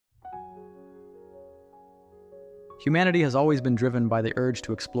Humanity has always been driven by the urge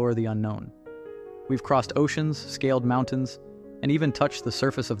to explore the unknown. We've crossed oceans, scaled mountains, and even touched the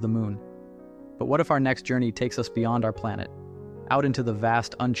surface of the moon. But what if our next journey takes us beyond our planet, out into the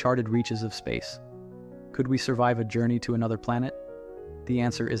vast, uncharted reaches of space? Could we survive a journey to another planet? The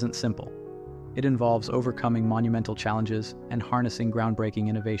answer isn't simple. It involves overcoming monumental challenges and harnessing groundbreaking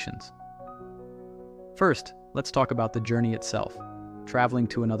innovations. First, let's talk about the journey itself. Traveling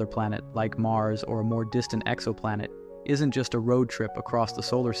to another planet, like Mars or a more distant exoplanet, isn't just a road trip across the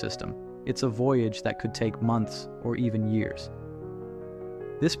solar system. It's a voyage that could take months or even years.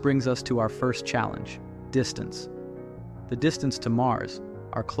 This brings us to our first challenge: distance. The distance to Mars,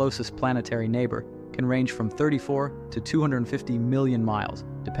 our closest planetary neighbor, can range from 34 to 250 million miles,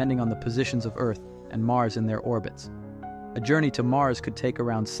 depending on the positions of Earth and Mars in their orbits. A journey to Mars could take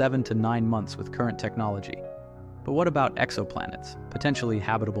around 7 to 9 months with current technology. But what about exoplanets, potentially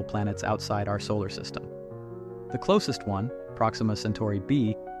habitable planets outside our solar system? The closest one, Proxima Centauri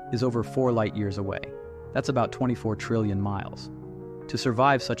b, is over 4 light-years away. That's about 24 trillion miles. To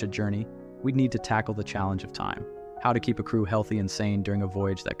survive such a journey, we'd need to tackle the challenge of time: how to keep a crew healthy and sane during a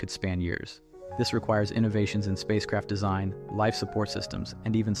voyage that could span years. This requires innovations in spacecraft design, life support systems,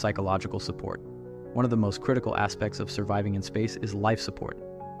 and even psychological support. One of the most critical aspects of surviving in space is life support.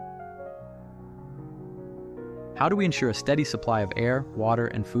 How do we ensure a steady supply of air, water,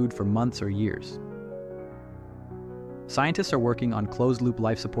 and food for months or years? Scientists are working on closed-loop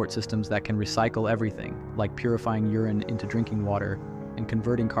life support systems that can recycle everything, like purifying urine into drinking water and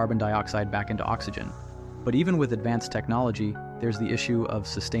converting carbon dioxide back into oxygen. But even with advanced technology, there's the issue of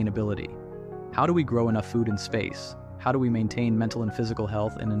sustainability. How do we grow enough food in space? How do we maintain mental and physical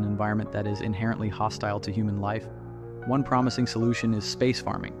health in an environment that is inherently hostile to human life? One promising solution is space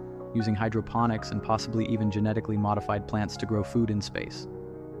farming, using hydroponics and possibly even genetically modified plants to grow food in space.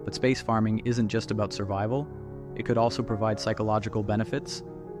 But space farming isn't just about survival. It could also provide psychological benefits,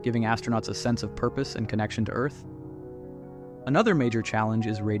 giving astronauts a sense of purpose and connection to Earth. Another major challenge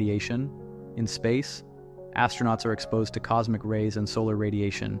is radiation. In space, astronauts are exposed to cosmic rays and solar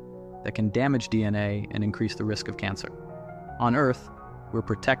radiation that can damage DNA and increase the risk of cancer. On Earth, we're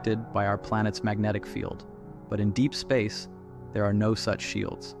protected by our planet's magnetic field, but in deep space, there are no such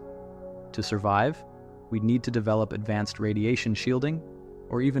shields. To survive, we'd need to develop advanced radiation shielding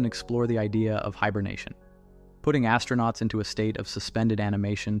or even explore the idea of hibernation, putting astronauts into a state of suspended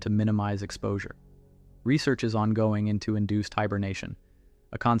animation to minimize exposure. Research is ongoing into induced hibernation,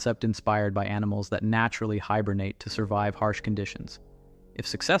 a concept inspired by animals that naturally hibernate to survive harsh conditions. If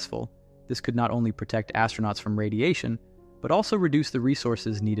successful, this could not only protect astronauts from radiation, but also reduce the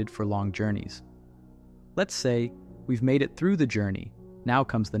resources needed for long journeys. Let's say we've made it through the journey. Now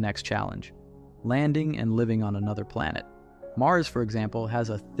comes the next challenge: landing and living on another planet. Mars, for example, has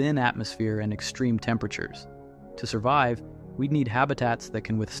a thin atmosphere and extreme temperatures. To survive, we'd need habitats that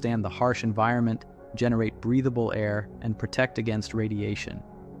can withstand the harsh environment, generate breathable air, and protect against radiation.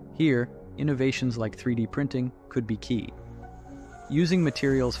 Here, innovations like 3D printing could be key. Using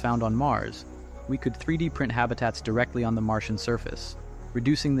materials found on Mars, we could 3D print habitats directly on the Martian surface,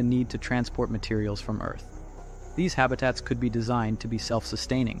 reducing the need to transport materials from Earth. These habitats could be designed to be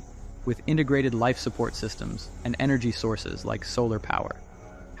self-sustaining, with integrated life support systems and energy sources like solar power.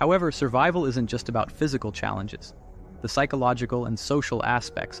 However, survival isn't just about physical challenges. The psychological and social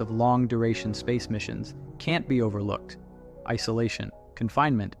aspects of long-duration space missions can't be overlooked. Isolation,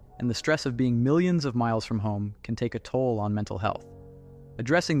 confinement, and the stress of being millions of miles from home can take a toll on mental health.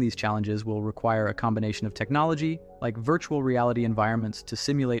 Addressing these challenges will require a combination of technology, like virtual reality environments to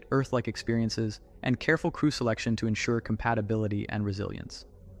simulate Earth-like experiences, and careful crew selection to ensure compatibility and resilience.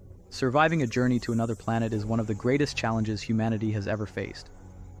 Surviving a journey to another planet is one of the greatest challenges humanity has ever faced.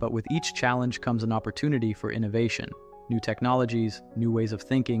 But with each challenge comes an opportunity for innovation, new technologies, new ways of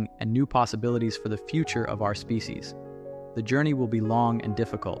thinking, and new possibilities for the future of our species. The journey will be long and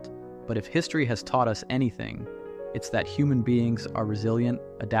difficult, but if history has taught us anything, it's that human beings are resilient,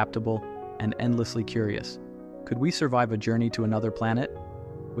 adaptable, and endlessly curious. Could we survive a journey to another planet?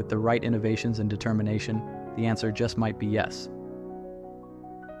 With the right innovations and determination, the answer just might be yes.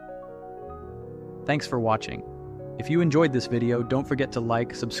 Thanks for watching. If you enjoyed this video, don't forget to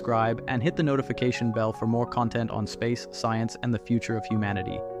like, subscribe, and hit the notification bell for more content on space, science, and the future of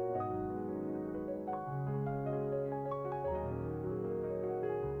humanity.